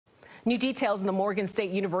New details in the Morgan State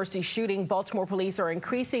University shooting. Baltimore police are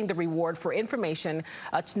increasing the reward for information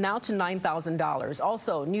now to $9,000.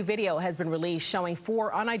 Also, new video has been released showing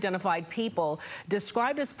 4 unidentified people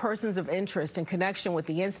described as persons of interest in connection with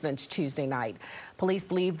the incident Tuesday night. Police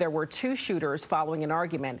believe there were 2 shooters following an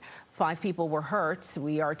argument. 5 people were hurt.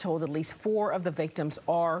 We are told at least 4 of the victims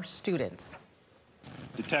are students.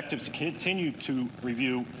 Detectives continue to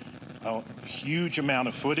review a huge amount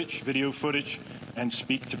of footage, video footage, and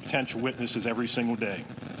speak to potential witnesses every single day.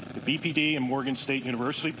 The BPD and Morgan State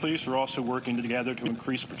University police are also working together to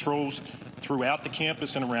increase patrols throughout the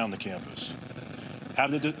campus and around the campus.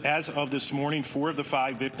 As of this morning, 4 of the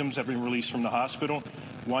 5 victims have been released from the hospital.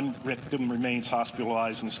 1 victim remains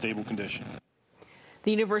hospitalized in a stable condition.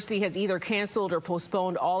 The university has either canceled or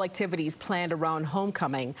postponed all activities planned around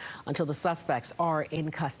homecoming until the suspects are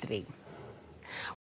in custody.